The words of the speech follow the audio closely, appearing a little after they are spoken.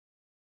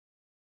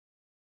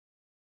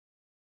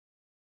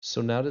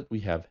So now that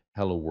we have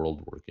Hello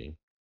World working,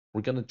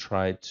 we're going to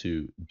try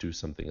to do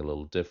something a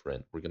little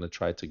different. We're going to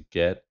try to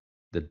get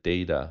the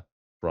data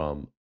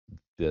from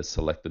the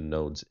selected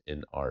nodes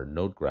in our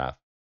node graph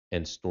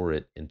and store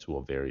it into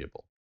a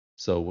variable.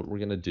 So what we're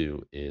going to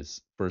do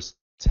is first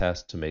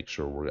test to make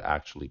sure we're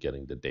actually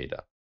getting the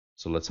data.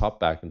 So let's hop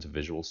back into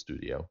Visual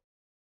Studio.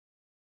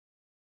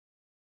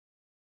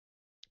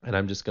 And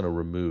I'm just going to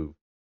remove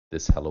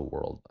this hello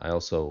world. I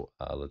also,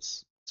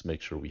 let's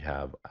make sure we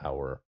have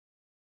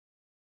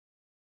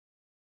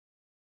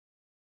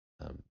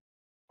um,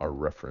 our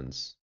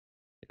reference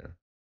here.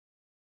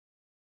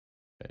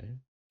 Okay.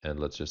 And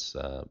let's just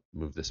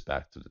move this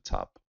back to the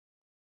top.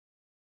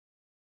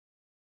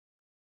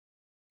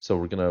 So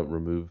we're going to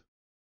remove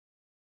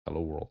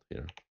hello world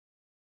here.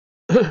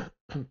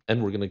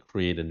 And we're going to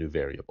create a new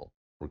variable.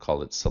 We'll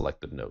call it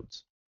selected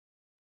nodes.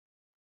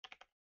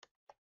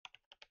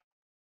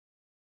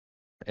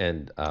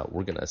 And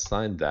we're going to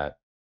assign that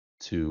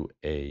to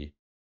a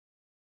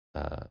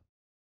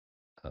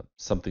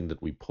something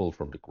that we pull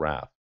from the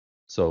graph.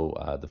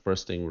 So the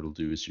first thing we'll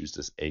do is use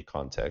this a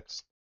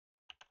context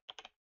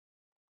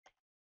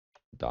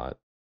dot,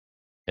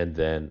 and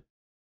then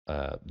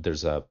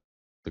the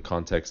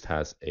context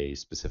has a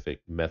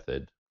specific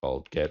method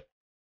called get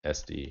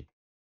SD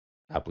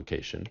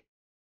application.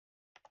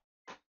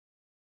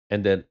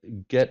 And then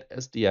get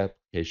SD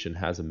application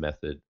has a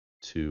method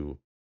to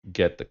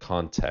get the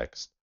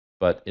context.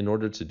 But in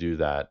order to do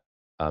that,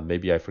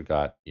 maybe I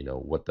forgot,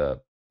 what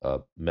the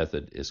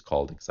method is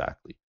called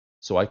exactly.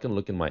 So I can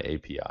look in my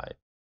API,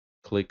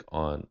 click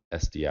on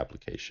SD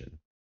application,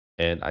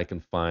 and I can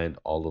find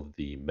all of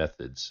the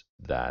methods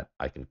that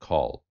I can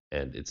call.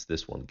 And it's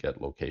this one,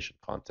 get location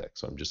context.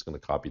 So I'm just going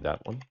to copy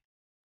that one.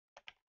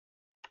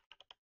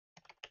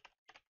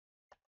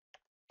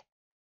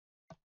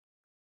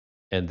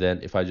 And then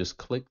if I just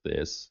click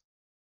this,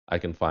 I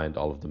can find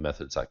all of the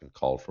methods I can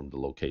call from the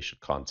location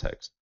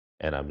context.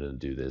 And I'm going to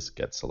do this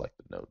get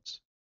selected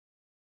nodes.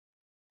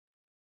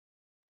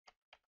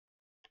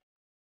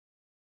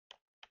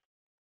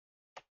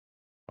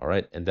 All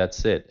right, and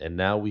that's it. And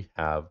now we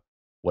have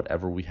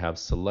whatever we have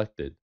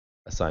selected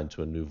assigned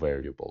to a new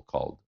variable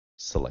called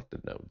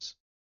selected nodes.